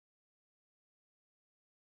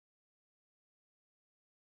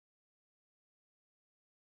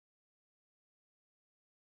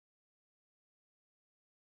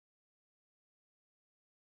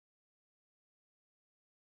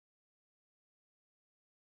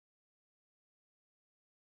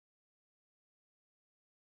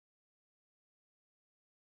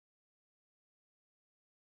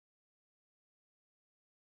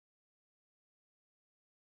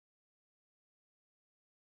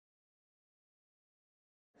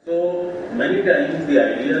So many times the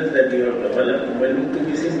ideas that you have developed may look to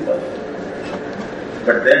be simple,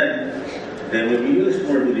 but then they may be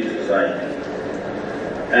useful to the society,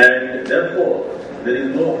 and therefore there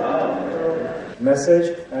is no harm.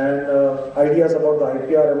 Message and ideas about the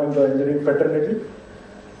IPR among the engineering fraternity.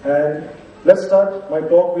 And let's start my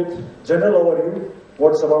talk with general overview.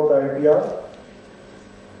 What's about the IPR?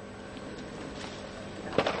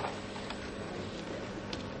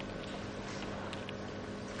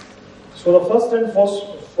 So the first and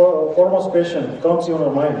foremost question comes in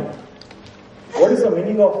your mind. What is the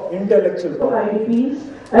meaning of intellectual property?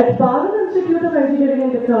 At Parul Institute of Engineering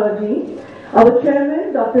and Technology, our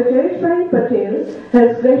chairman, Dr. Patel,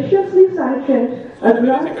 has graciously sanctioned a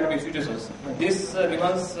grant. Academic institutions. This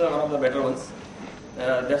remains one of the better ones.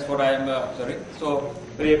 That's what I am observing. So,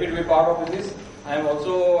 very happy to be part of this. I am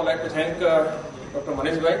also like to thank Dr.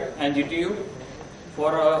 Manishkumar and GTU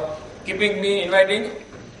for keeping me inviting.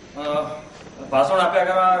 ભાષણ આપ્યા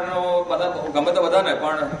કરવાનો બધા ગમે તો બધા ને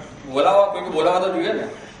પણ બોલાવા કોઈ બોલાવા તો જોઈએ ને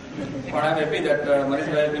પણ આઈ am happy that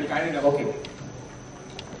Manishbhai has been kind enough. Okay.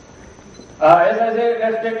 As I say,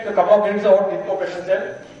 let's take a couple of minutes about GITCO potential.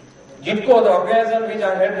 GITCO, the organization which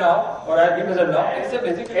I head now, or I represent now, it's a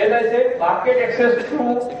basic, as I said, market access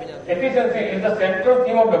through efficiency is the central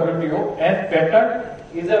theme of WTO, and patent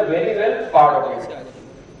is a very well part of it.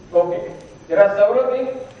 Okay. There are several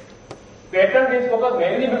things. Patent is focused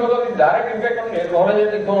mainly because of its direct impact on knowledge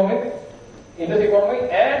and economy, industry economy,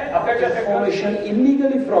 and affects information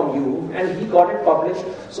illegally from you, and he got it published.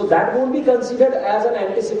 So that won't be considered as an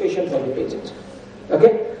anticipation for the patent.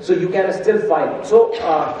 Okay, so you can still file. So,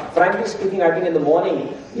 frankly speaking, I think in the morning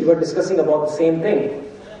we were discussing about the same thing.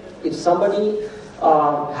 If somebody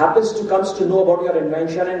happens to comes to know about your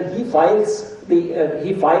invention and he files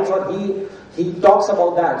or he talks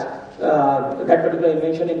about that particular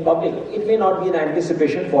invention in public, it may not be an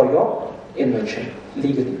anticipation for your invention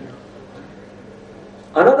legally.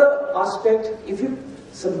 Another aspect,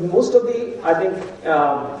 most of the, I think,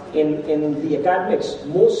 in the academics,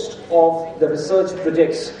 most of the research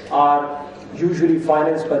projects are usually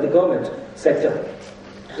financed by the government sector.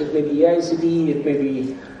 It may be AICT, it may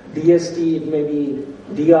be DST, it may be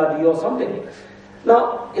DRD or something.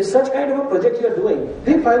 Now, if such kind of a project you are doing,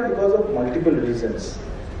 they file because of multiple reasons.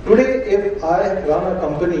 Today, if I run a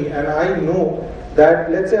company and I know that,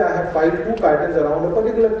 let's say I have filed 2 patents around a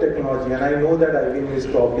particular technology and I know that IBM is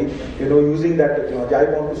probably, using that technology, I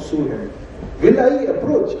want to sue him. Will I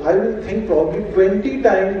approach? I will think probably 20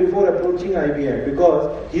 times before approaching IBM,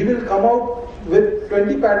 because he will come out with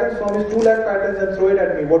 20 patents from his 2 lakh patents and throw it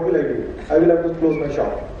at me. What will I do? I will have to close my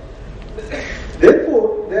shop.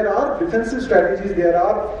 Therefore, there are defensive strategies, there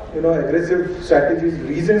are aggressive strategies,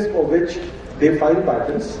 reasons for which they file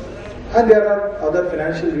patents, and there are other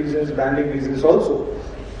financial reasons, branding reasons also.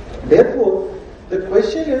 Therefore, the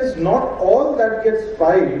question is, not all that gets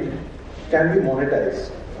filed can be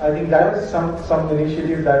monetized. I think that is some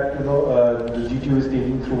initiative that the GTU is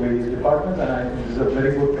taking through various departments, and I think this is a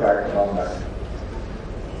very good track around that.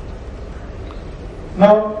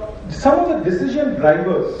 Now, some of the decision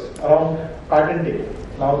drivers around patenting.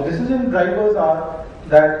 Now, the decision drivers are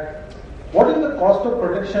that what is the cost of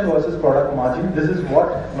protection versus product margin? This is what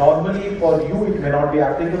normally for you it may not be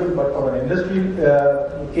applicable, but for an industry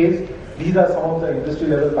case, these are some of the industry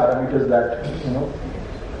level parameters that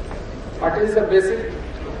What is the basic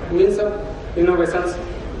means of innovations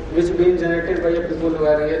which being generated by people who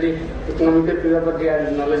are really economically pure but they are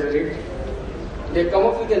knowledge rich? They come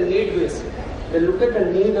up with a need base. They look at the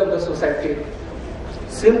need of the society.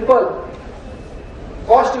 Simple,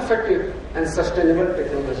 cost effective and sustainable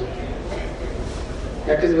technology.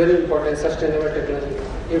 That is very important, sustainable technology.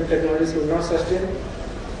 If technology will not sustain,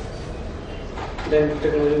 then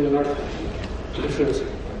technology will not diffuse.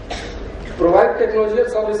 Provide technological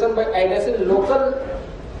solution by addressing local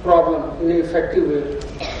problem in an effective way.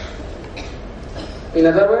 In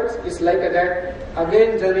other words, it's like that,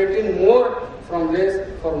 again generating more from less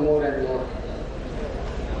for more and more.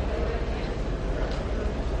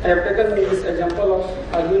 I have taken this example of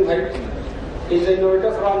Aravind. He is an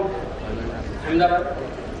innovator from Ahmedabad.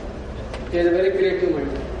 He has a very creative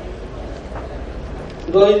mind.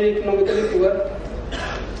 Though he is economically poor,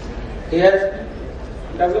 he has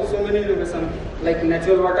developed so many innovations like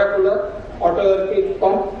natural water cooler, auto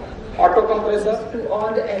pump, auto compressor. To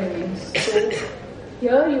all the elements. So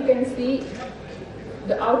here you can see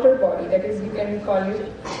the outer body, that is, you can call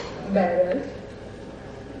it barrel.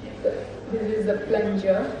 This is a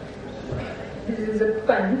plunger. This is a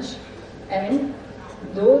punch, and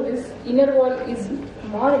though this inner wall is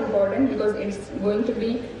more important because it's going to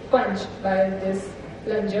be punched by this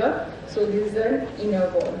plunger. So this is an inner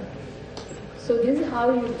wall. So this is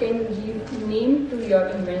how you can give name to your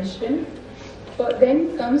invention. But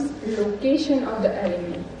then comes location of the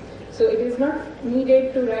element. So it is not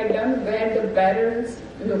needed to write down where the barrel is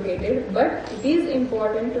located, but it is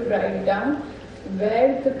important to write down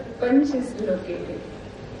where the punch is located.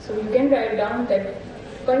 So you can write down that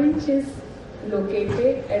punch is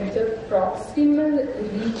located at the proximal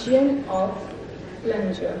region of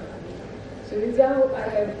plunger. So this is how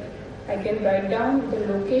I can write down the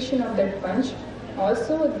location of that punch.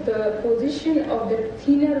 Also, the position of the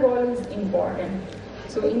thinner wall is important.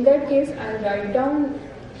 So in that case, I write down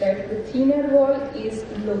that the thinner wall is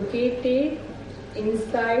located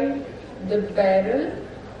inside the barrel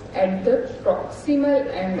at the proximal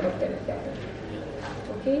end of that barrel.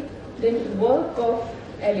 Okay. Then work of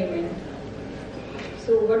element.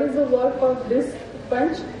 So what is the work of this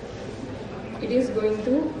punch? It is going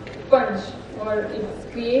to punch or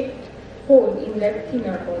it create hole in that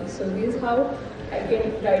thinner wall. So this is how I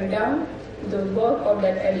can write down the work of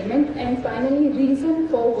that element, and finally reason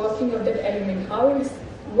for working of that element. How it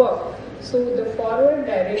work? So the forward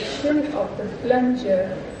direction of the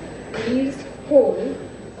plunger is hole.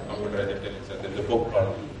 There is a book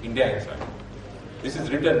called India Inside. This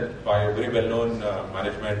is written by very well-known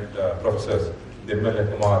management professors,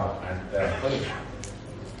 Kumar and Manish.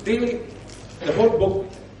 The whole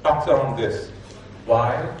book talks around this.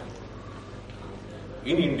 Why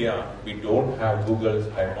in India we don't have Google's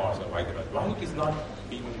HiPods or Microsoft? Why it is not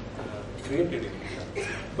being created in India?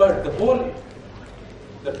 But the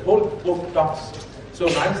whole book talks so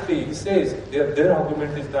nicely. He says their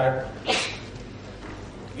argument is that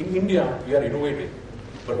in India we are innovating,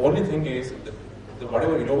 but only thing is that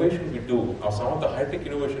whatever innovation we do, or some of the high-tech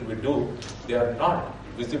innovation we do, they are not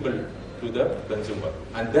visible to the consumer.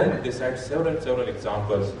 And then they cite several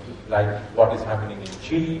examples, like what is happening in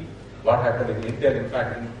Chile, what happened in Intel. In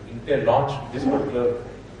fact, Intel launched this particular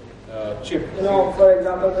chip. For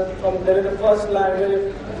example, there is a first line,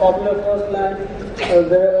 very popular first line.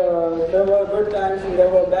 There were good times and there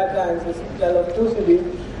were bad times. It's a tale of two cities.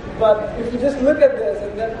 But if you just look at this,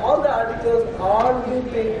 and then all the articles, all the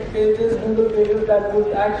pages, Google pages that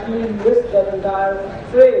would actually list that entire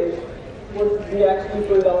phrase would be actually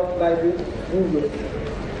pulled out by the Google.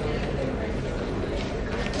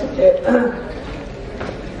 Okay.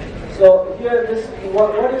 So here,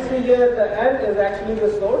 what you see here at the end is actually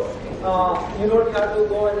the source. You don't have to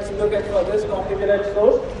go and look at for this complicated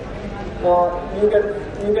source. You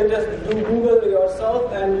can just do Google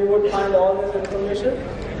yourself, and you would find all this information.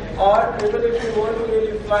 Or even if you want to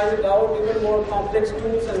really find it out, even more complex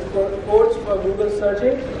tools and codes for Google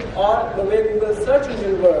searching, or the way Google search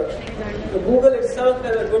engine works. So Google itself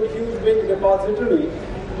has a good, huge, big repository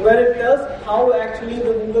where it tells how actually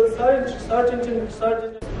the Google search engine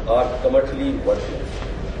are commercially worthless.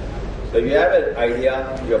 So you have an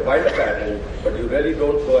idea, you find a patent, but you really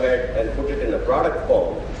don't go ahead and put it in a product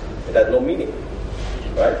form. It has no meaning,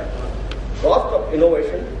 right? Cost of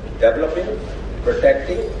innovation, developing,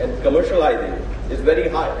 protecting and commercializing is very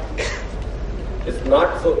high. It's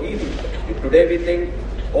not so easy. Today we think,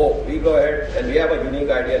 we go ahead and we have a unique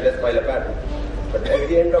idea, let's file a patent. But at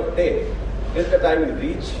the end of the day, till the time you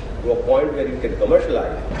reach to a point where you can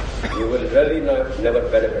commercialize, you will really never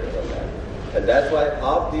benefit from that. And that's why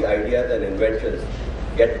half the ideas and inventions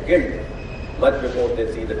get killed much before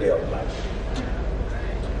they see the day of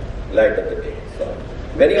light of the day. So,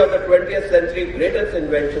 many of the 20th century greatest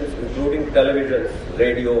inventions, including televisions,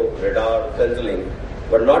 radio, radar, stenciling,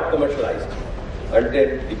 were not commercialized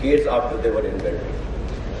until decades after they were invented.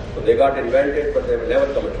 So they got invented, but they were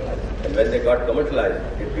never commercialized. And when they got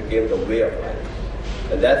commercialized, it became the way of life.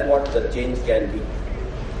 And that's what the change can be.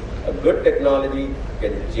 A good technology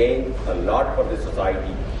can change a lot for the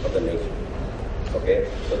society, for the nation. Okay?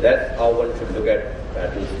 So that's how one should look at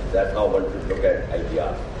patents. That's how one should look at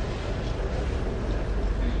IPR.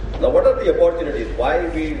 Now, what are the opportunities? Why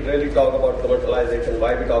we really talk about commercialization?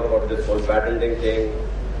 Why we talk about this whole patenting thing?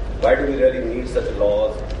 Why do we really need such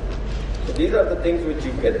laws? So these are the things which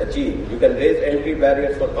you can achieve. You can raise entry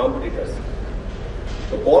barriers for competitors.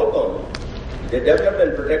 So Qualcomm, they developed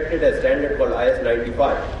and protected a standard called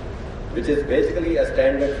IS-95, which is basically a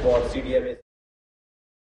standard for CDMA.